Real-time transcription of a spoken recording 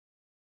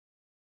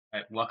All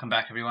right, welcome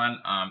back, everyone.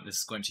 This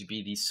is going to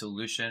be the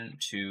solution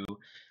to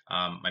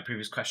my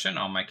previous question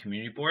on my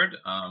community board.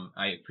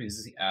 I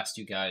previously asked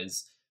you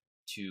guys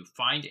to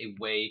find a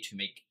way to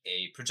make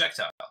a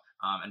projectile.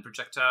 And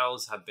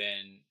projectiles I've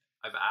been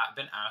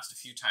asked a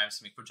few times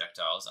to make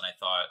projectiles, and I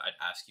thought I'd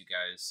ask you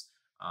guys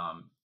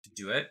to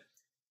do it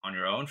on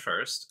your own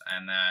first,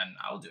 and then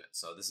I'll do it.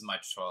 So this is my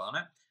tutorial on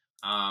it.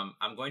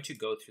 I'm going to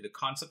go through the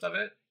concept of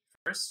it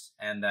first,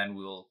 and then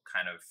we'll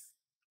kind of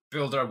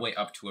build our way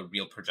up to a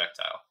real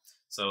projectile.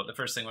 So the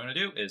first thing we're going to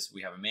do is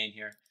we have a main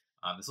here.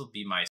 This will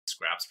be my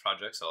scraps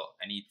project, so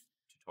any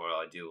tutorial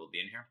I do will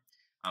be in here.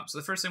 So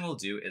the first thing we'll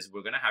do is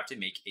we're going to have to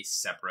make a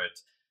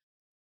separate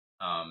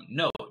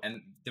node.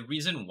 And the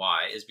reason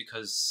why is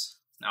because,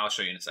 now I'll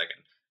show you in a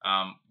second.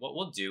 What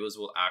we'll do is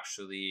we'll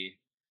actually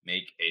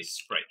make a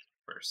sprite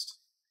first.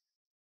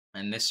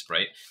 And this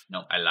sprite,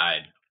 no, I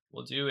lied.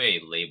 We'll do a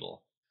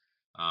label,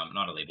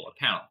 not a label, a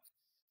panel.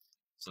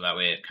 So that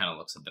way it kind of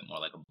looks a bit more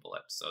like a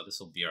bullet. So this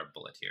will be our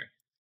bullet here.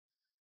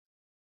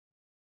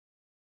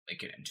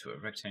 Make it into a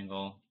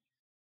rectangle.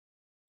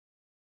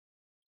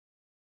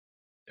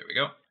 There we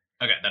go.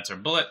 Okay, that's our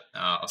bullet.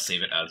 I'll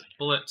save it as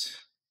bullet.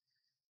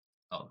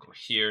 I'll go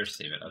here,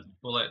 save it as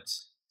bullet,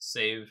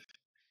 save,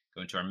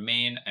 go into our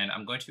main, and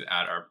I'm going to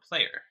add our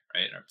player,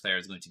 right? Our player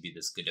is going to be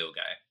this Godot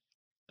guy,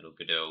 little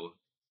Godot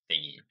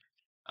thingy.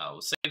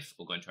 We'll save,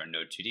 we'll go into our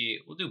node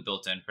 2D. We'll do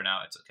built-in for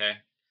now, it's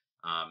okay.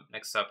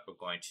 Next up, we're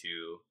going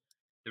to,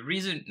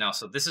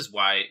 so this is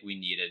why we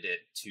needed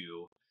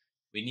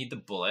we need the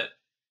bullet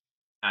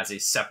as a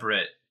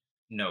separate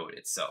node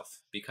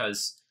itself,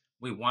 because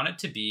we want it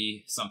to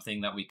be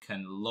something that we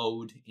can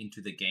load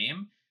into the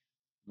game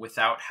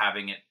without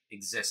having it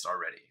exist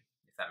already,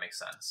 if that makes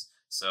sense.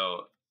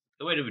 So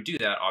the way to do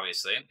that,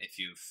 obviously, if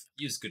you've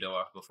used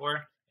Godot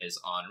before, is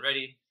on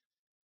ready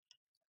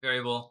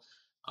variable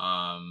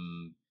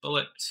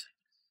bullet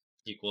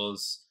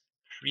equals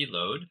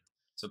preload.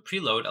 So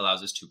preload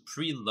allows us to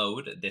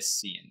preload this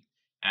scene,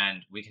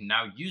 and we can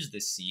now use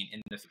this scene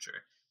in the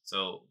future.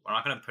 So we're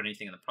not going to put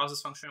anything in the process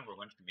function. We're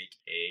going to make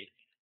a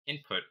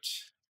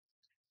input.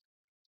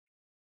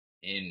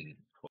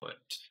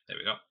 There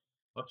we go.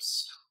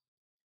 Whoops.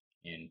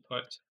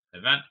 Input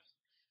event.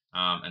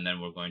 And then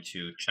we're going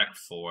to check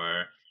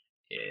for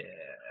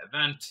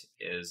event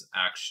is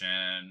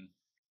action.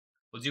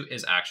 We'll do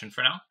is action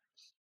for now.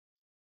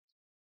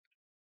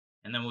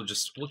 And then we'll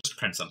just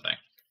print something.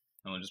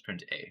 And we'll just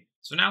print A.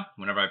 So now,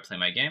 whenever I play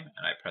my game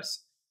and I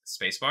press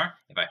spacebar,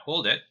 if I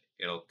hold it,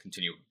 it'll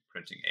continue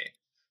printing A.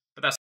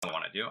 But that's not what I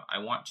want to do. I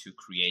want to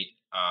create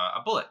a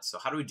bullet. So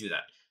how do we do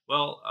that?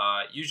 Well,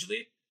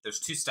 usually there's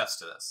two steps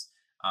to this.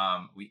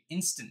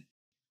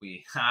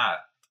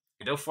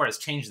 Godot 4 has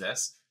changed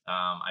this.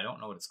 I don't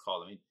know what it's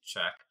called. Let me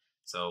check.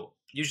 So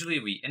usually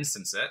we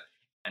instance it,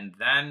 and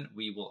then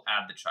we will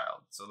add the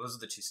child. So those are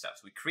the two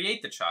steps. We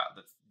create the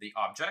child, the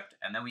object,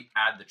 and then we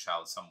add the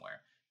child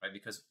somewhere, right?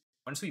 Because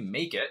once we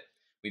make it,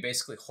 we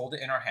basically hold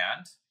it in our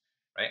hand,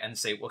 right? And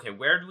say, okay,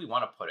 where do we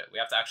want to put it? We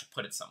have to actually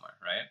put it somewhere,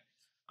 right?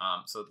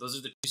 So those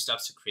are the two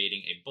steps to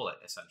creating a bullet,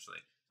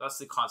 essentially. So that's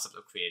the concept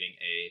of creating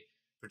a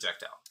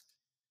projectile.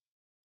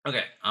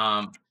 Okay,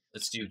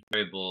 let's do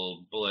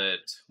variable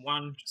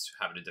bullet1, just to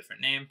have it a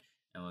different name.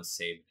 And let's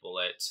say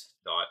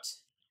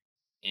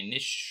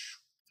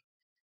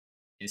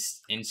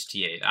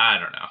bullet.instantiate. I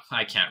don't know.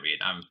 I can't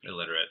read. I'm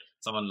illiterate.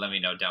 Someone let me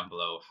know down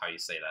below how you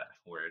say that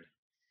word.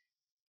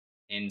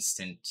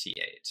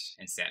 Instantiate.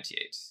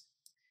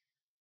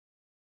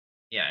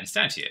 Yeah,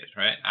 instantiate,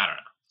 right? I don't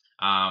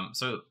know.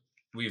 So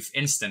we've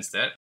instanced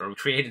it, or we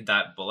created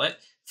that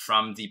bullet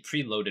from the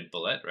preloaded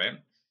bullet,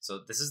 right? So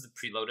this is the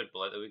preloaded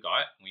bullet that we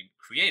got. We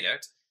create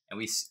it, and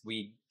we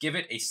give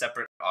it a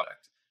separate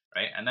object,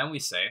 right? And then we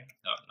say,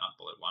 no, not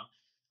bullet1.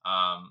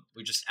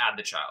 We just add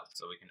the child.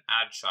 So we can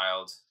add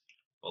child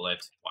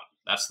bullet1.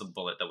 That's the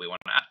bullet that we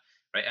want to add,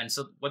 right? And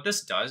so what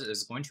this does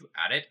is going to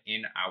add it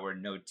in our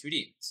node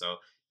 2D. So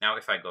now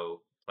if I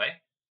go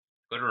play,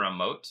 go to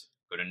remote,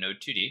 go to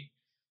node 2D,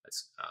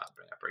 let's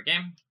bring up our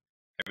game.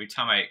 Every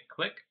time I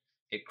click,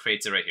 it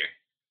creates it right here.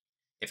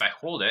 If I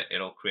hold it,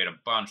 it'll create a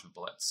bunch of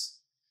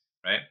bullets,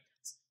 right?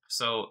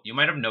 So you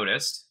might have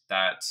noticed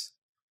that,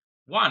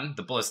 one,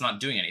 the bullet's not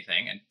doing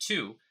anything, and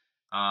two,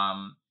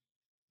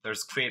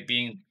 there's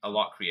being a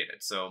lot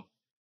created. So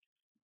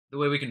the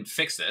way we can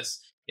fix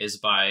this is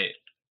by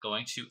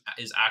going to,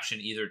 is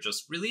action either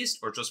just released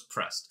or just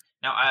pressed?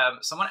 Now,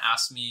 someone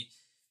asked me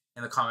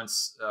in the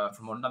comments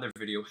from another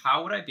video,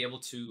 how would I be able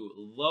to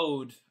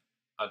load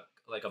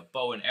like a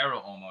bow and arrow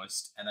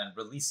almost, and then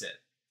release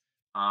it?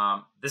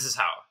 This is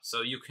how.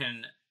 So you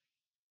can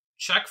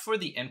check for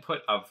the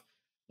input of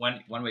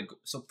when we go.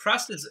 So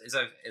pressed is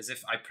as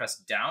if I press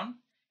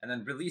down, and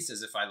then release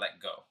is if I let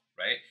go,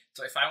 right?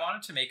 So if I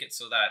wanted to make it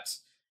so that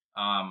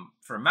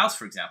for a mouse,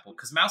 for example,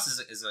 because mouse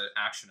is an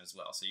action as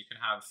well. So you can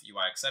have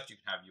UI accept, you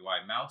can have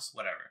UI mouse,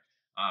 whatever.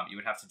 You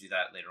would have to do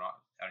that later on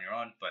your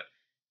own, but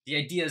the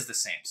idea is the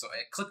same. So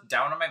I click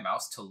down on my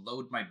mouse to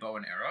load my bow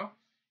and arrow,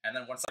 and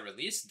then once I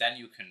release, then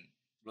you can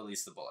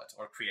release the bullet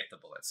or create the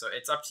bullet. So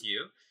it's up to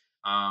you.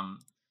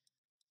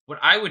 what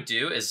I would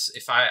do is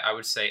if I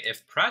would say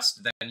if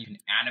pressed, then you can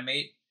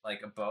animate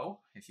like a bow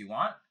if you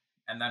want.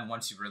 And then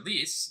once you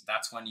release,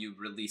 that's when you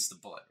release the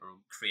bullet or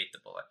create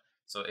the bullet.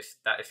 So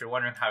if you're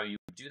wondering how you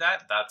do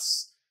that,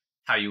 that's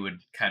how you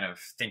would kind of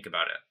think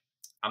about it.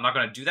 I'm not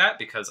going to do that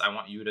because I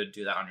want you to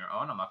do that on your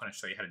own. I'm not going to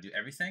show you how to do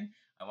everything.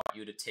 I want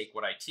you to take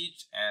what I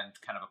teach and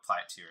kind of apply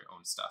it to your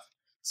own stuff.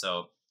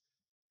 So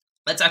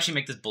let's actually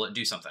make this bullet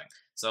do something.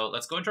 So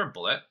let's go into our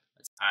bullet.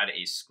 Let's add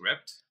a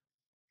script.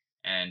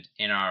 And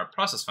in our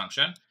process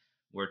function,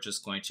 we're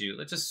just going to,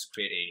 let's just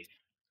create a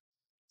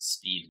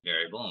speed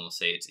variable, and we'll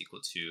say it's equal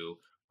to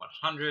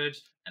 100.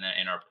 And then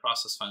in our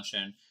process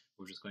function,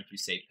 we're just going to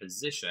say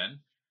position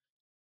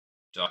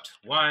dot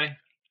y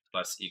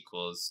plus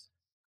equals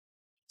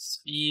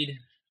speed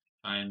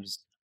times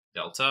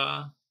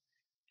delta,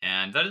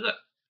 and that is it.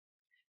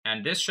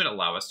 And this should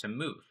allow us to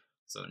move.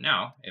 So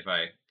now if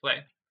I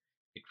play,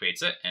 it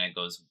creates it and it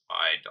goes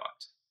y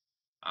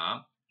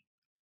dot.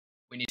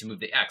 We need to move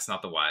the x,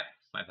 not the y.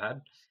 My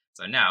bad.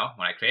 So now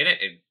when I create it,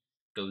 it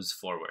goes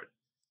forward.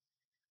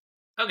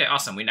 Okay,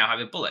 awesome. We now have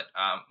a bullet.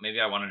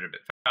 Maybe I wanted it a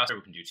bit faster.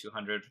 We can do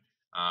 200.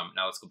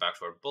 Now let's go back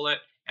to our bullet.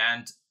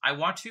 And I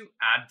want to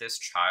add this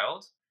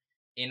child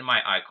in my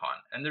icon.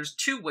 And there's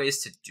two ways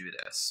to do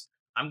this.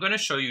 I'm going to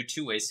show you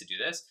two ways to do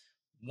this.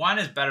 One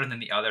is better than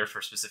the other for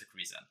a specific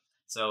reason.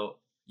 So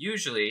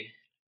usually,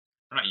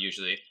 or not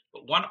usually,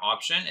 but one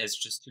option is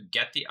just to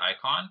get the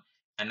icon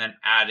and then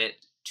add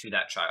it to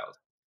that child,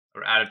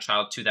 or add a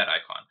child to that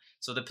icon.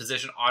 So the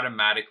position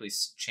automatically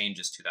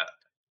changes to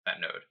that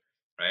node,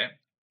 right?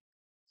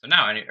 So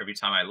now every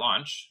time I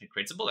launch, it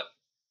creates a bullet.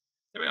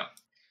 There we go.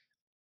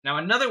 Now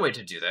another way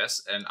to do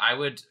this, and I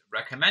would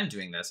recommend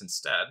doing this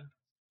instead,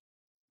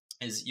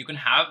 is you can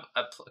have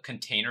a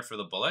container for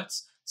the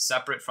bullets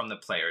separate from the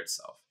player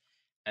itself.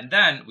 And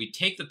then we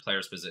take the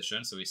player's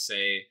position. So we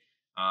say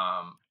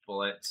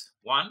bullet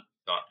 1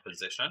 dot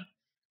position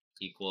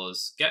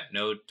equals get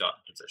node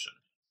dot position.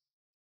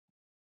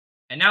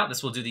 And now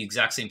this will do the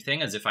exact same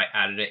thing as if I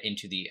added it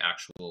into the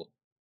actual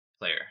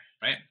player,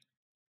 right?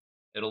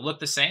 It'll look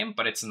the same,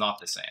 but it's not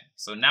the same.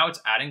 So now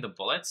it's adding the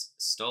bullets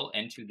still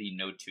into the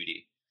node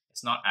 2D.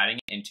 It's not adding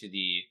it into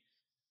the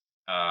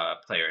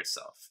player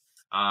itself.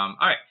 All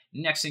right,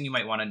 next thing you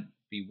might want to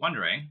be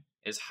wondering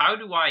is how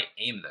do I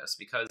aim this?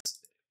 Because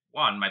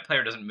one, my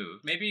player doesn't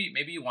move. Maybe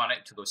you want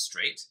it to go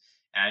straight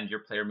and your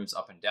player moves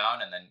up and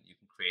down, and then you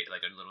can create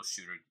like a little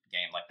shooter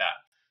game like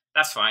that.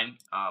 That's fine.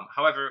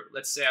 However,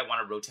 let's say I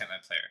want to rotate my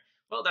player.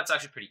 Well, that's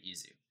actually pretty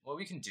easy. What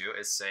we can do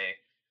is say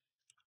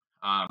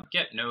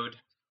get node.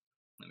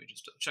 Let me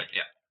just check.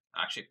 Yeah,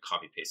 I actually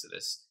copy pasted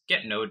this.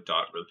 Get node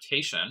dot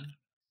rotation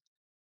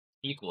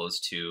equals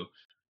to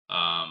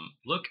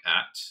look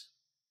at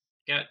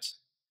get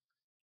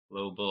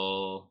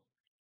global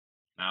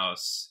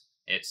mouse.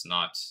 It's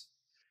not.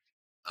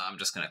 I'm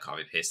just going to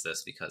copy paste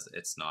this because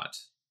it's not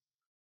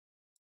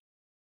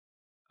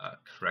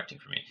correcting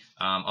for me.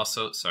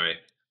 Also, sorry,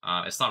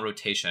 it's not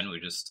rotation. We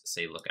just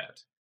say look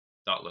at,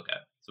 dot look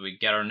at. So we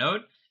get our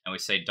node and we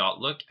say dot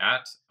look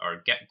at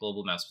our get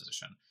global mouse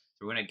position.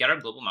 So we're going to get our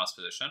global mouse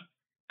position,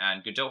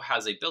 and Godot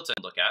has a built-in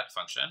look at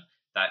function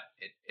that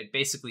it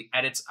basically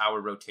edits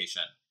our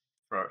rotation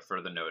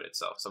for the node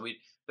itself. So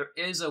there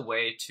is a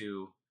way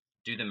to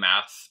do the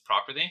math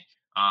properly.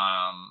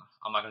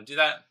 I'm not going to do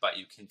that, but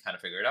you can kind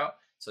of figure it out.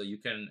 So you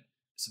can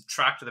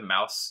subtract the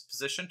mouse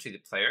position to the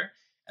player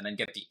and then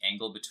get the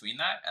angle between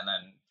that and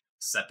then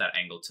set that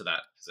angle to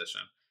that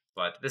position.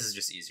 But this is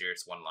just easier.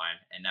 It's one line.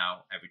 And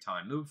now every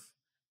time I move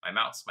my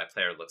mouse, my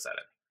player looks at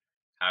it.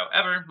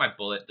 However, my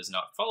bullet does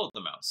not follow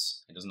the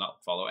mouse. It does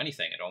not follow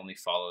anything. It only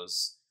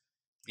follows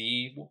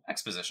the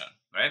X position,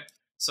 right?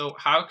 So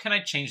how can I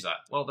change that?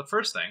 Well, the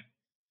first thing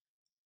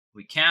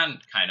we can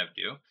kind of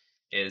do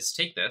is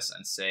take this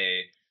and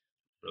say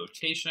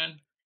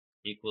rotation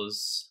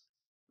equals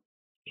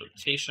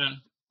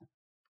rotation.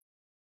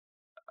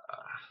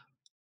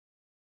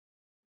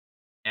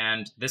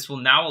 And this will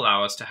now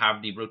allow us to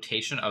have the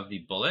rotation of the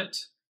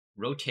bullet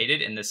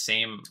rotated in the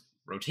same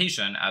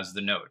rotation as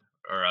the node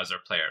or as our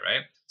player,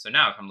 right? So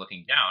now if I'm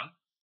looking down,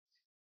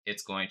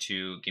 it's going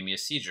to give me a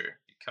seizure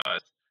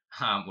because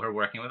we're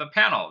working with a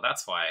panel.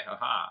 That's why,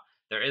 haha,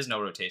 there is no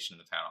rotation in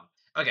the panel.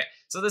 Okay,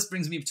 so this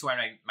brings me to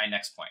my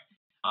next point.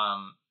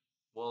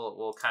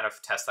 We'll kind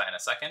of test that in a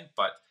second,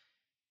 but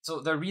so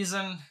the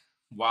reason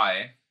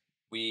why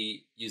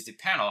we use the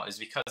panel is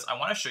because I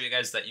want to show you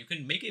guys that you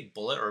can make a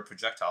bullet or a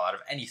projectile out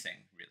of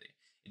anything, really.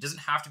 It doesn't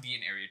have to be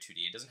an Area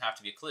 2D. It doesn't have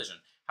to be a collision.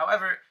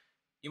 However,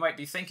 you might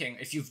be thinking,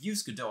 if you've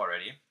used Godot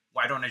already,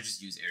 why don't I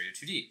just use Area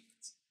 2D?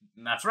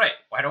 And that's right.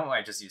 Why don't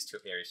I just use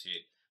Area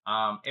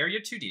 2D? Area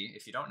 2D,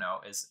 if you don't know,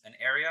 is an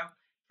area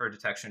for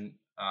detection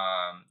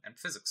and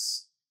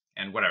physics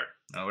and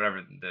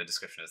whatever the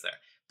description is there.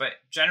 But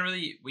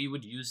generally, we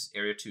would use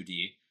Area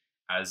 2D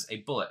as a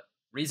bullet.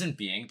 Reason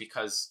being,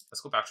 because let's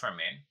go back to our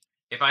main.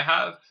 If I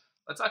have,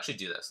 let's actually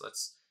do this.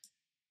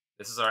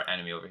 This is our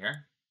enemy over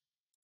here.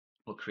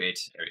 We'll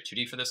create Area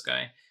 2D for this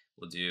guy.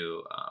 We'll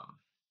do,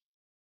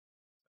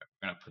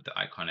 we're gonna put the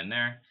icon in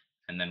there,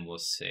 and then we'll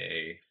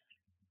say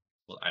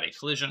we'll add a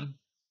collision,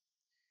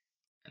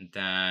 and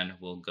then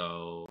we'll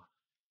go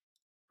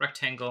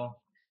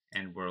rectangle,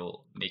 and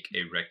we'll make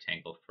a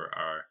rectangle for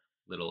our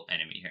little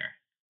enemy here.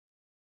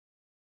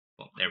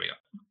 Boom, there we go.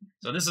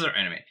 So this is our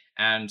enemy,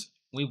 and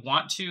we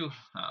want to,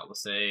 we'll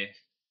say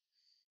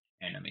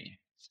enemy.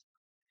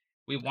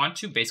 We want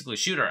to basically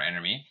shoot our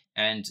enemy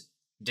and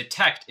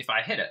detect if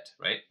I hit it,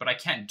 right? But I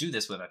can't do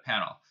this with a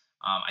panel.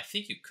 I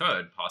think you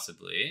could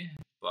possibly,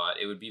 but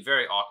it would be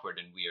very awkward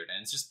and weird,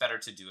 and it's just better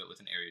to do it with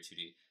an Area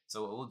 2D.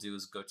 So what we'll do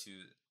is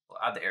we'll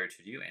add the Area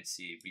 2D and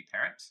see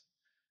reparent.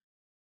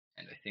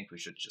 And I think we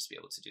should just be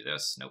able to do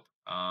this. Nope.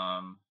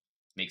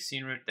 Make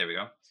scene root. There we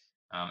go.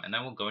 And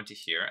then we'll go into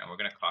here, and we're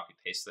going to copy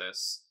paste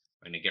this.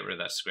 We're going to get rid of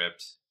that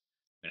script.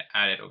 We're going to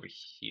add it over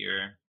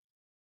here.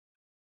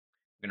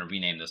 We're going to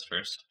rename this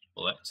first,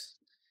 bullet,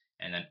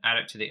 and then add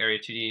it to the Area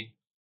 2D,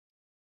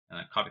 and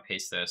then copy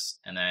paste this.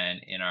 And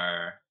then in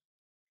our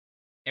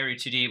Area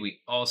 2D,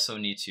 we also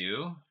need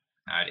to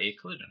add a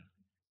collision.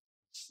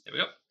 There we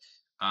go.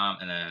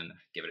 And then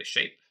give it a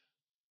shape.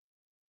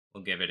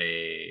 We'll give it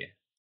a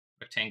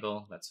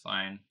rectangle. That's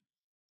fine.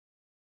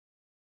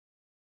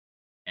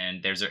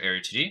 And there's our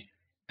Area 2D.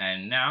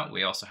 And now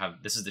we also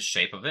have, this is the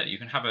shape of it. You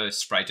can have a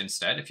sprite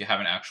instead if you have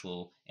an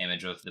actual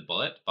image of the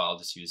bullet, but I'll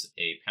just use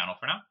a panel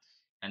for now.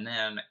 And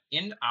then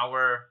in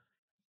our,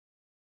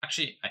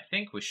 actually, I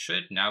think we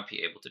should now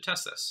be able to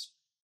test this.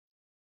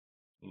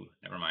 Ooh,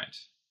 never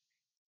mind.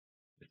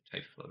 With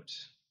type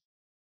float.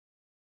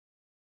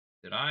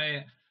 Did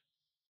I?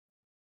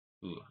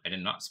 Ooh, I did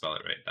not spell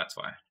it right. That's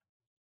why.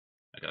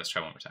 Okay, let's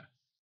try one more time.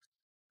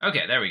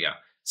 Okay, there we go.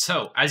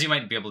 So as you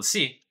might be able to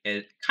see,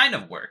 it kind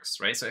of works,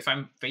 right? So if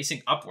I'm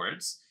facing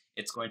upwards,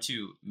 it's going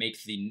to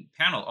make the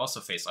panel also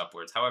face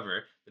upwards.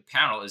 However, the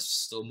panel is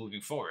still moving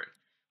forward.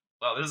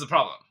 Well, this is a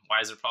problem. Why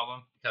is it a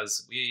problem?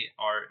 Because we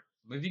are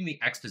moving the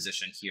X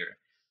position here.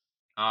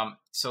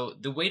 So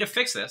the way to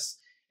fix this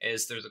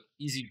is there's an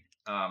easy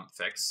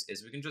fix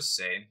is we can just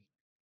say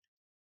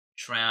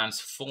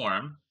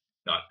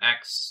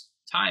transform.x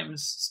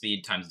times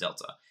speed times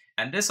delta.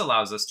 And this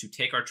allows us to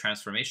take our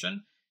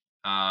transformation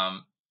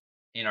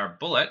in our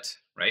bullet,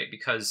 right?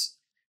 Because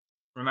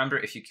remember,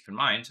 if you keep in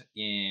mind,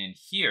 in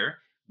here,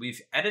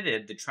 we've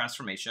edited the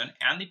transformation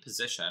and the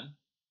position.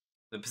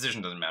 The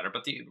position doesn't matter,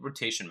 but the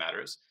rotation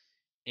matters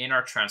in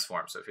our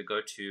transform. So if we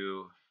go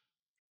to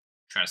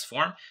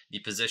transform, the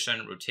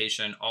position,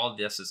 rotation, all of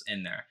this is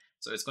in there.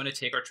 So it's going to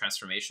take our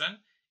transformation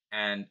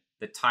and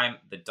the time,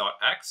 the dot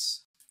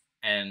x,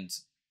 and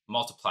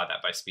multiply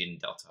that by speed and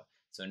delta.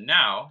 So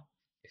now,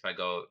 if I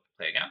go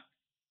play again,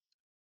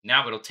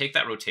 now it'll take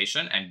that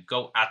rotation and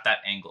go at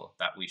that angle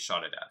that we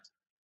shot it at.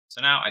 So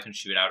now I can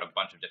shoot out a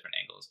bunch of different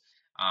angles.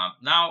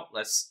 Now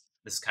this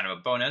is kind of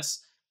a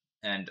bonus,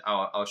 and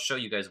I'll show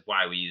you guys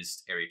why we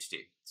used Area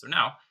 2D. So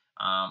now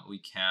we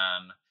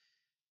can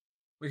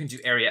do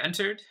area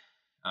entered.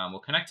 We'll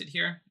connect it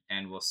here,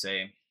 and we'll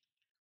say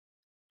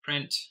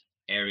print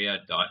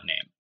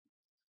area.name.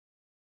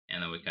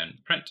 And then we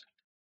can print.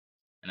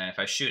 And then if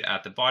I shoot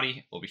at the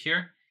body over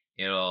here,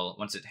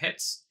 once it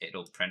hits,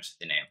 it'll print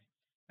the name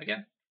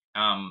again.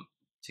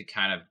 To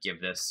kind of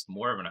give this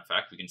more of an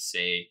effect, we can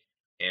say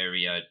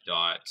area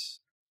dot,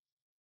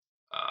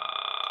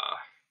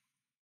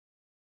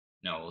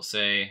 no, we'll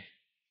say,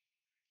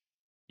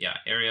 yeah,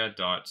 area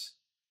dot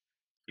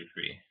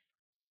Q3.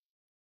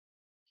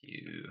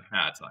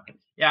 It's not good.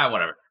 Yeah,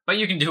 whatever. But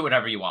you can do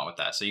whatever you want with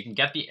that. So you can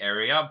get the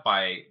area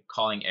by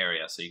calling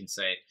area. So you can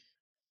say,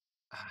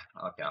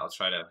 okay, I'll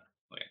try to,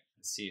 wait,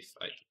 let's see if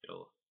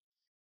it'll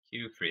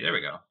Q3. There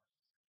we go.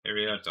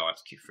 Area dot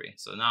Q3.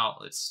 So now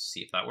let's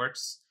see if that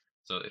works.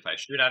 So if I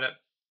shoot at it,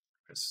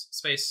 press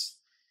space,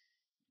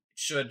 it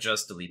should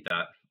just delete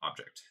that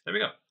object. There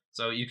we go.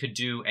 So you could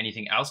do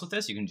anything else with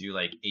this. You can do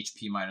like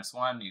HP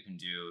 -1. You can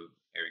do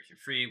area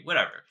Q3,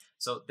 whatever.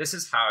 So this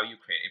is how you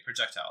create a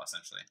projectile,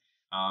 essentially.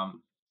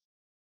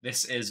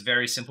 This is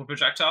very simple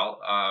projectile,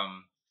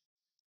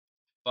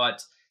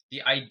 but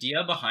the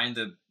idea behind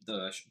the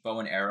bow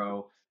and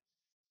arrow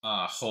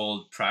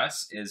hold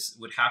press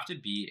would have to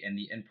be in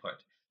the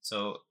input.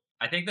 So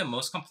I think the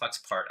most complex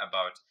part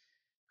about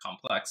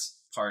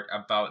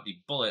the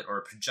bullet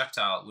or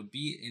projectile would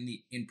be in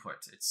the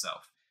input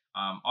itself.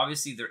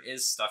 Obviously, there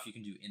is stuff you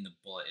can do in the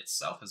bullet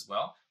itself as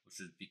well, which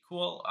would be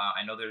cool.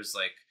 I know there's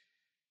like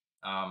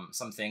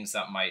some things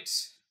that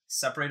might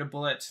separate a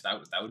bullet.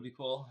 That would be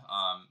cool.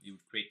 You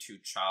would create two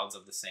childs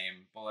of the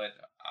same bullet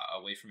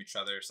away from each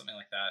other, something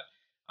like that.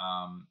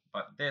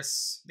 But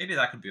maybe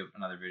that could be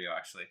another video,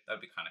 actually. That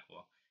would be kind of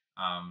cool.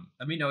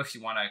 Let me know if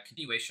you want a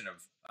continuation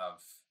of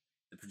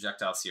the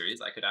projectile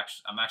series.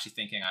 I'm actually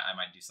thinking I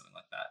might do something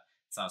like that.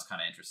 It sounds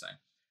kind of interesting.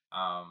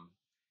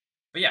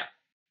 But yeah,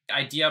 the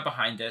idea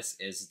behind this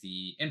is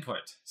the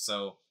input.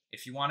 So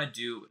if you want to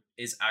do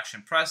is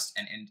action pressed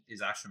and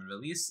is action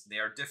released, they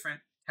are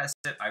different. Test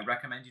it. I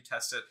recommend you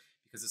test it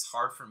because it's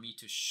hard for me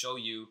to show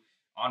you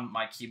on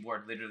my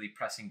keyboard literally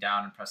pressing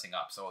down and pressing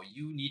up. So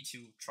you need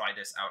to try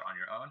this out on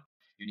your own.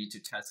 You need to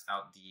test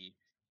out the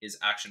is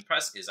action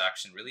pressed, is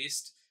action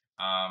released.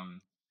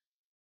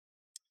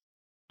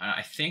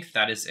 I think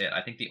that is it.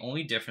 I think the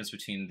only difference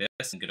between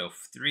this and Godot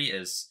 3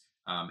 is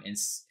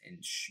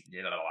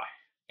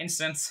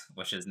instance,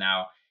 which is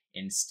now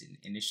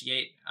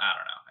initiate. I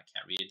don't know. I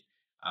can't read.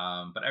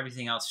 But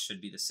everything else should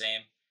be the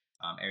same.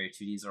 Area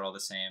 2Ds are all the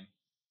same.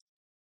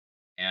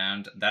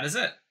 And that is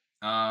it.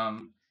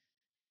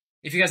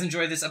 If you guys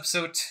enjoyed this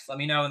episode, let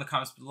me know in the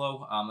comments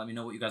below. Let me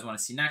know what you guys want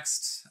to see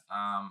next.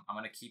 I'm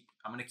gonna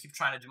keep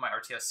trying to do my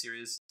RTS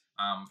series,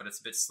 but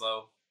it's a bit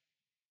slow.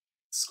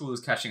 School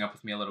is catching up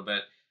with me a little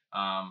bit.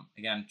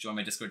 Again, join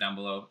my Discord down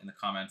below in the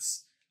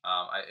comments.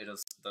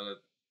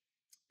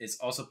 It's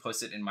also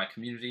posted in my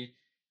community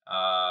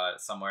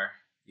somewhere.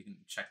 You can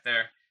check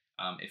there.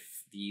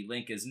 If the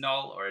link is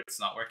null or it's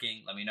not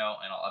working, let me know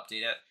and I'll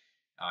update it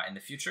in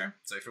the future.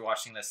 So if you're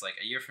watching this like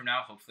a year from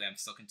now, hopefully I'm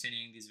still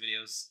continuing these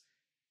videos.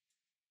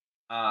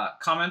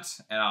 Comment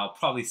and I'll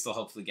probably still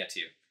hopefully get to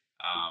you.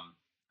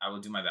 I will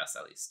do my best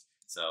at least.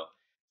 So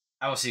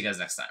I will see you guys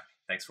next time.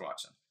 Thanks for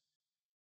watching.